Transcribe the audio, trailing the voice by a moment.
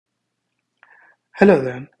Hello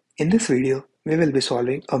everyone, in this video we will be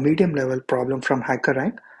solving a medium level problem from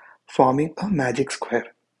Hackerrank forming a magic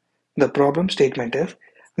square. The problem statement is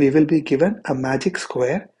we will be given a magic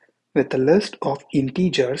square with a list of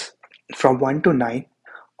integers from 1 to 9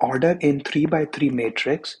 ordered in 3 by 3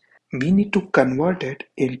 matrix. We need to convert it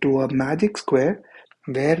into a magic square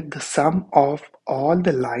where the sum of all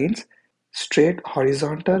the lines straight,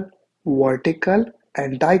 horizontal, vertical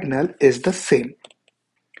and diagonal is the same.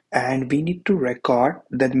 And we need to record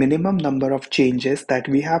the minimum number of changes that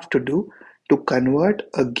we have to do to convert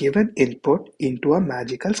a given input into a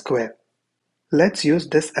magical square. Let's use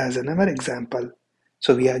this as another example.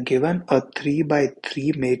 So we are given a 3 by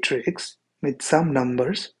 3 matrix with some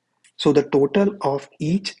numbers. So the total of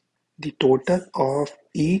each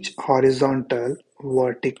horizontal,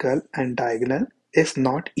 vertical and diagonal is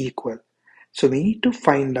not equal. So we need to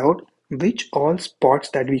find out which all spots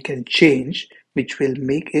that we can change which will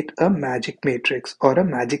make it a magic matrix or a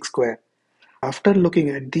magic square. After looking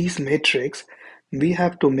at these matrix, we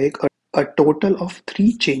have to make a total of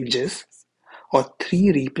 3 changes or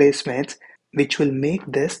 3 replacements which will make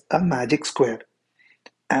this a magic square.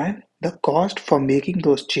 And the cost for making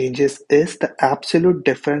those changes is the absolute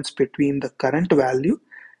difference between the current value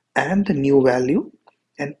and the new value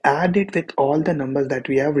and add it with all the numbers that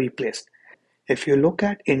we have replaced. If you look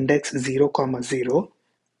at index 0, 0,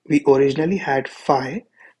 we originally had 5,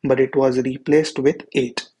 but it was replaced with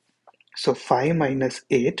 8. So 5 minus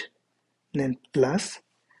 8, then plus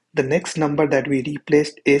the next number that we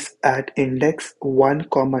replaced is at index 1,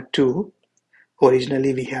 2.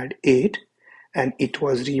 Originally we had 8 and it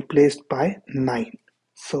was replaced by 9.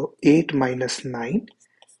 So 8 minus 9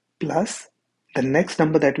 plus the next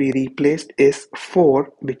number that we replaced is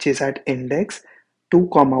 4, which is at index 2,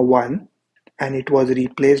 1 and it was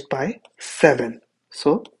replaced by 7.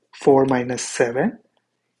 So 4 minus 7.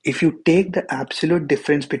 If you take the absolute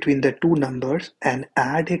difference between the two numbers and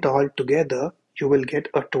add it all together, you will get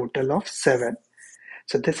a total of 7.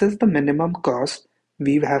 So this is the minimum cost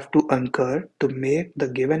we have to incur to make the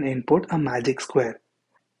given input a magic square.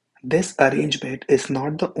 This arrangement is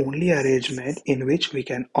not the only arrangement in which we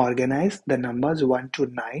can organize the numbers 1 to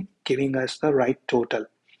 9, giving us the right total.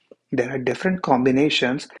 There are different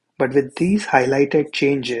combinations, but with these highlighted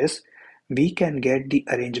changes, we can get the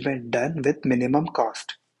arrangement done with minimum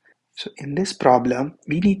cost. So in this problem,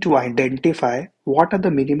 we need to identify what are the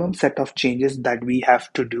minimum set of changes that we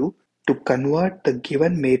have to do to convert the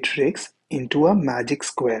given matrix into a magic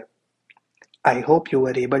square. I hope you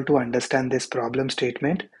were able to understand this problem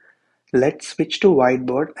statement. Let's switch to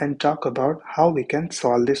whiteboard and talk about how we can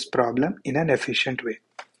solve this problem in an efficient way.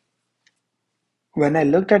 When I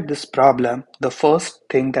looked at this problem, the first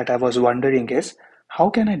thing that I was wondering is how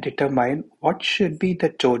can I determine what should be the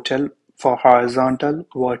total for horizontal,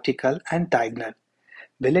 vertical and diagonal?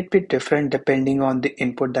 Will it be different depending on the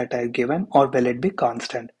input that I've given or will it be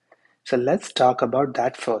constant? So let's talk about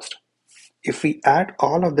that first. If we add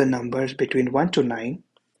all of the numbers between 1 to 9,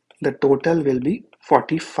 the total will be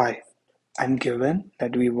 45. And given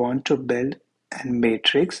that we want to build a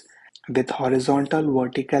matrix with horizontal,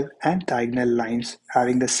 vertical and diagonal lines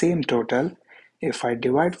having the same total, if I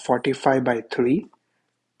divide 45 by 3,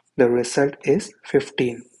 the result is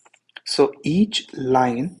 15. So each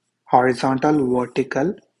line, horizontal,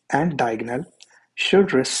 vertical and diagonal,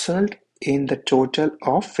 should result in the total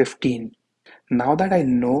of 15. Now that I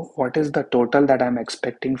know what is the total that I'm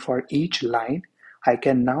expecting for each line, I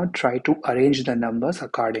can now try to arrange the numbers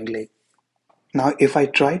accordingly. Now if I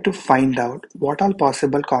try to find out what all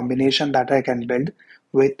possible combination that I can build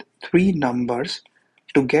with 3 numbers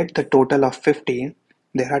to get the total of 15,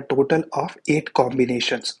 there are total of 8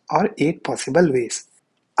 combinations or 8 possible ways.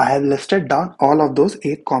 I have listed down all of those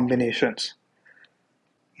 8 combinations.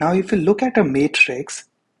 Now if you look at a matrix,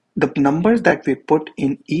 the numbers that we put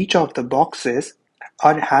in each of the boxes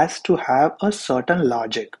has to have a certain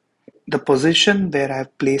logic. The position where I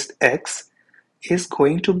have placed X is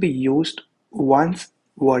going to be used once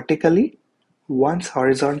vertically, once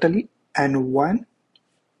horizontally, and one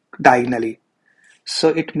diagonally. So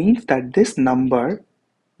it means that this number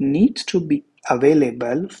needs to be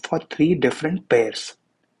available for 3 different pairs.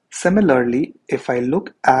 Similarly, if I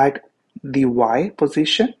look at the Y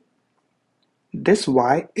position, this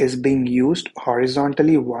Y is being used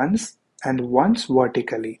horizontally once and once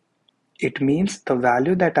vertically. It means the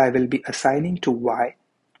value that I will be assigning to Y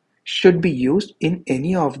should be used in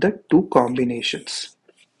any of the 2 combinations.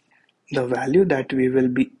 The value that we will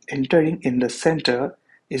be entering in the center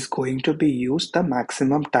is going to be used the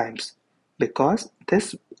maximum times because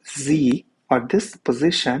this Z or this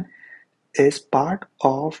position is part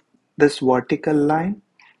of this vertical line,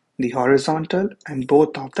 the horizontal, and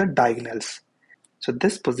both of the diagonals. So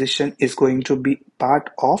this position is going to be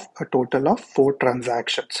part of a total of 4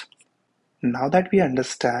 transactions. Now that we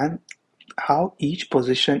understand how each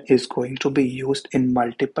position is going to be used in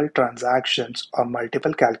multiple transactions or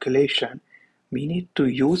multiple calculation, we need to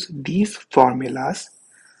use these formulas,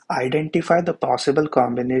 identify the possible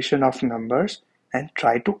combination of numbers, and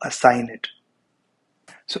try to assign it.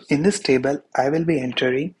 So in this table, I will be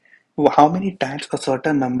entering how many times a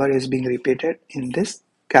certain number is being repeated in this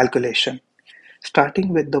calculation. Starting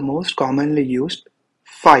with the most commonly used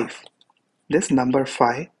 5. This number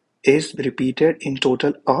 5 is repeated in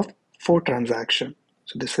total of 4 transactions.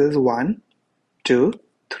 So this is 1, 2,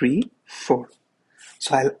 3, 4.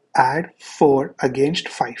 So I'll add 4 against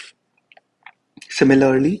 5.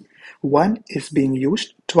 Similarly, 1 is being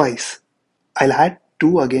used twice. I'll add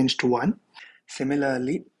 2 against 1.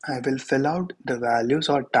 Similarly, I will fill out the values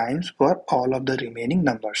or times for all of the remaining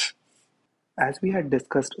numbers. As we had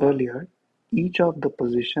discussed earlier, each of the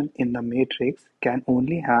position in the matrix can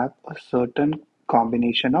only have a certain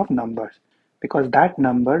combination of numbers because that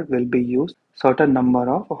number will be used certain number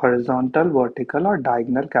of horizontal, vertical or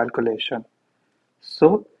diagonal calculation.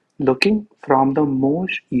 So looking from the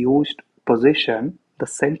most used position, the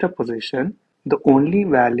center position, the only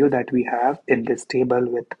value that we have in this table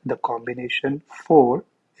with the combination 4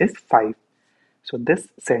 is 5. So this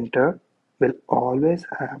center will always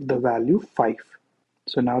have the value 5.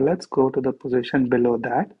 So now let's go to the position below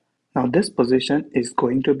that. Now this position is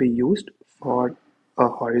going to be used for a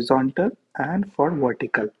horizontal and for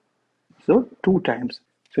vertical. So 2 times.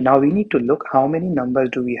 So now we need to look how many numbers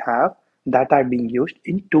do we have that are being used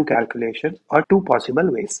in 2 calculations or 2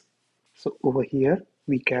 possible ways. So over here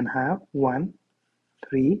we can have 1,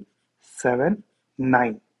 3, 7,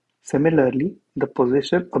 9. Similarly, the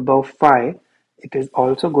position above 5, it is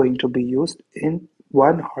also going to be used in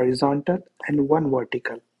one horizontal and one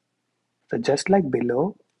vertical. So just like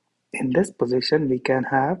below, in this position we can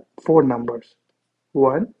have 4 numbers: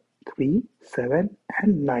 1, 3, 7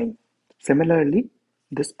 and 9. Similarly,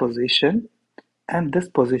 this position and this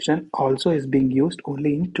position also is being used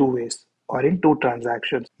only in 2 ways or in 2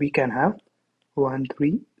 transactions. We can have 1,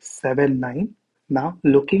 3, 7, 9. Now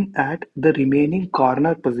looking at the remaining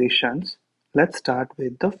corner positions, let's start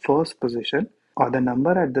with the first position, or the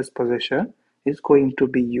number at this position is going to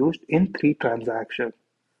be used in 3 transactions.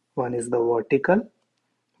 One is the vertical,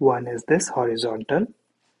 one is this horizontal,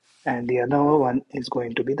 and the other one is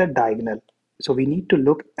going to be the diagonal. So we need to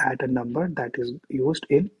look at a number that is used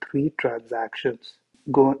in 3 transactions.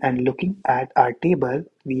 Go and looking at our table,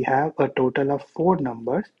 we have a total of 4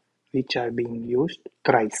 numbers which are being used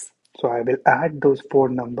thrice. So I will add those 4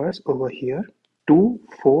 numbers over here: 2,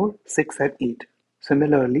 4, 6 and 8.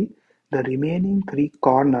 Similarly, the remaining 3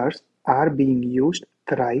 corners are being used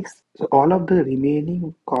thrice. So all of the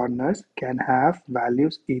remaining corners can have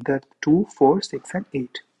values either 2, 4, 6 and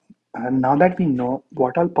 8. Now that we know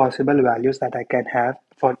what all possible values that I can have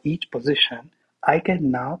for each position, I can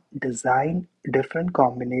now design different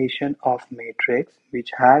combination of matrix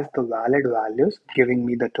which has the valid values giving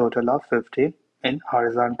me the total of 15 in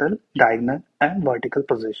horizontal, diagonal and vertical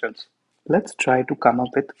positions. Let's try to come up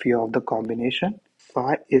with few of the combination.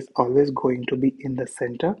 Phi is always going to be in the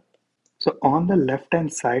center. So on the left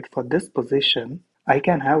hand side for this position, I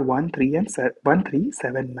can have 1, 3 and 1, 3,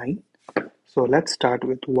 7, 9. So let's start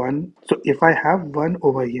with 1. So if I have 1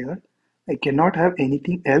 over here, I cannot have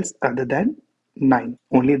anything else other than 9.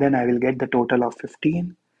 Only then I will get the total of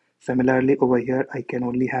 15. Similarly over here, I can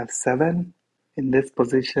only have 7. In this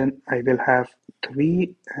position, I will have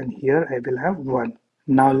 3 and here I will have 1.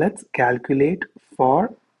 Now let's calculate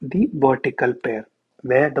for the vertical pair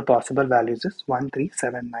where the possible values is 1, 3,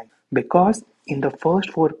 7, 9. Because in the first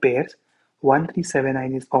 4 pairs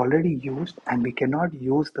 1379 is already used and we cannot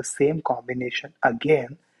use the same combination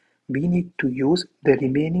again, we need to use the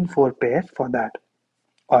remaining 4 pairs for that,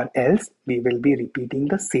 or else we will be repeating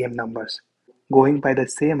the same numbers. Going by the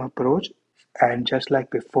same approach, and just like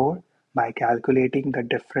before, by calculating the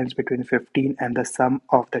difference between 15 and the sum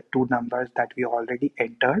of the two numbers that we already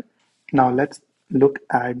entered. Now let's look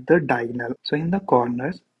at the diagonal. So in the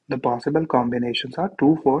corners, the possible combinations are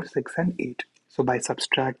 2, 4, 6 and 8. So by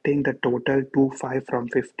subtracting the total 2, 5 from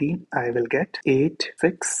 15, I will get 8,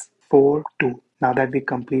 6, 4, 2. Now that we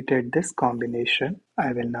completed this combination,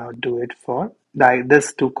 I will now do it for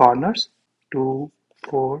this 2 corners: 2,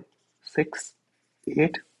 4, 6,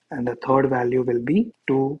 8, and the third value will be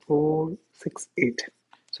 2, 4, 6, 8.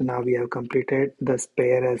 So now we have completed this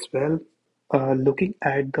pair as well. Looking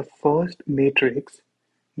at the first matrix,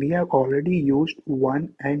 we have already used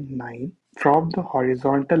 1 and 9 from the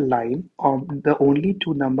horizontal line. Of the only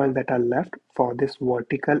two numbers that are left for this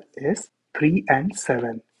vertical is 3 and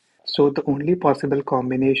 7. So the only possible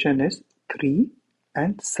combination is 3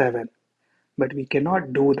 and 7. But we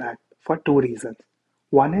cannot do that for two reasons.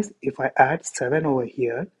 One is if I add 7 over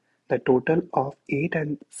here, the total of 8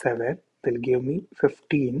 and 7 will give me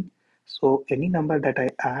 15. So any number that I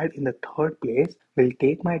add in the third place will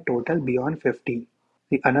take my total beyond 15.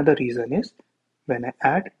 The another reason is when I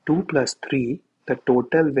add 2 plus 3, the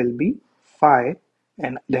total will be 5,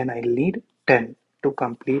 and then I need 10 to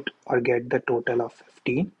complete or get the total of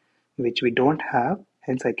 15, which we don't have.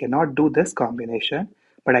 Hence I cannot do this combination,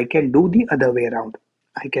 but I can do the other way around.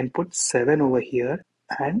 I can put 7 over here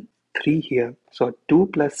and 3 here. So 2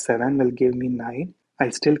 plus 7 will give me 9. I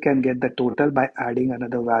still can get the total by adding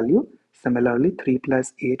another value. Similarly, 3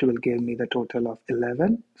 plus 8 will give me the total of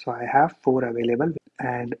 11. So I have 4 available,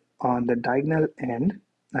 and on the diagonal end,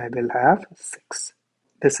 I will have 6.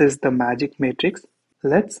 This is the magic matrix.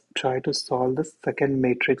 Let's try to solve the second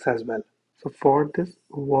matrix as well. So for this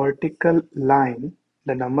vertical line,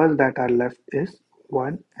 the numbers that are left is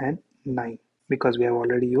 1 and 9, because we have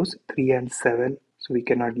already used 3 and 7, so we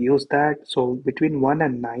cannot use that. So between 1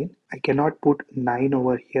 and 9, I cannot put 9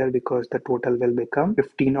 over here because the total will become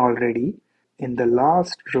 15 already. In the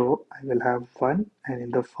last row, I will have 1, and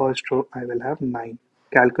in the first row, I will have 9.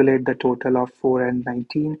 Calculate the total of 4 and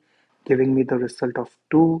 19, giving me the result of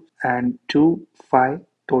 2 and 2, 5.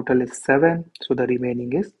 Total is 7, so the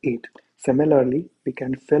remaining is 8. Similarly, we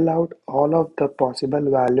can fill out all of the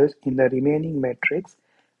possible values in the remaining matrix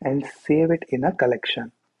and save it in a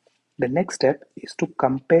collection. The next step is to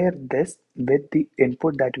compare this with the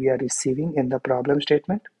input that we are receiving in the problem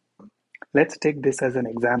statement. Let's take this as an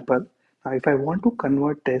example. Now, if I want to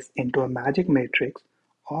convert this into a magic matrix,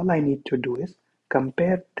 all I need to do is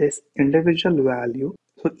compare this individual value.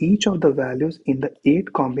 So each of the values in the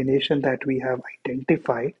 8 combination that we have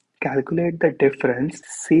identified, calculate the difference,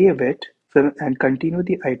 save it, and continue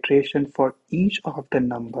the iteration for each of the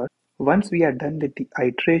number. Once we are done with the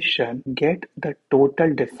iteration, get the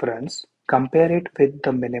total difference, compare it with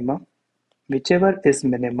the minimum. Whichever is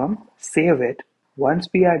minimum, save it. Once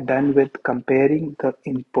we are done with comparing the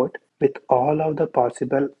input with all of the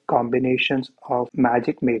possible combinations of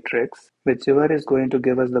magic matrix, whichever is going to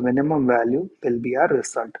give us the minimum value will be our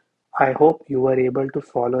result. I hope you were able to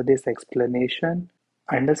follow this explanation.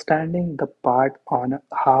 Understanding the part on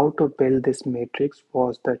how to build this matrix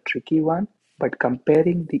was the tricky one, but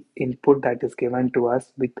comparing the input that is given to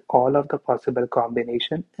us with all of the possible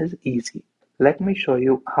combination is easy. Let me show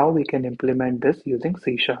you how we can implement this using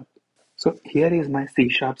C#. So here is my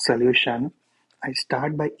C# solution. I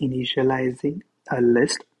start by initializing a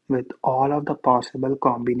list with all of the possible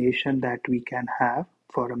combination that we can have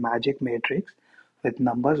for a magic matrix with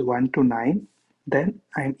numbers 1 to 9. Then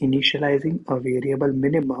I'm initializing a variable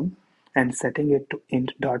minimum and setting it to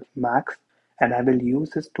int.max, and I will use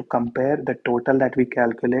this to compare the total that we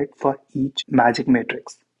calculate for each magic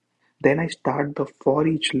matrix. Then I start the for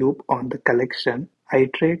each loop on the collection,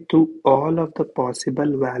 iterate through all of the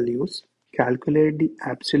possible values, calculate the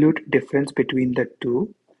absolute difference between the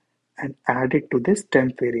two, and add it to this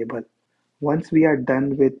temp variable. Once we are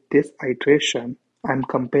done with this iteration, I'm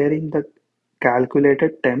comparing the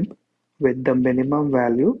calculated temp with the minimum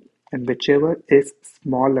value, and whichever is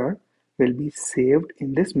smaller will be saved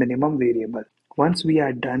in this minimum variable. Once we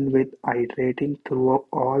are done with iterating through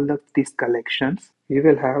all of these collections, we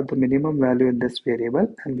will have the minimum value in this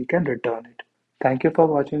variable and we can return it. Thank you for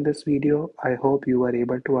watching this video. I hope you were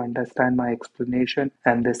able to understand my explanation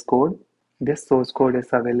and this code. This source code is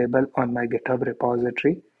available on my GitHub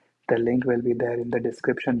repository. The link will be there in the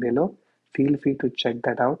description below. Feel free to check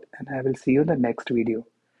that out, and I will see you in the next video.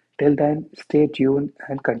 Till then, stay tuned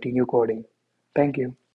and continue coding. Thank you.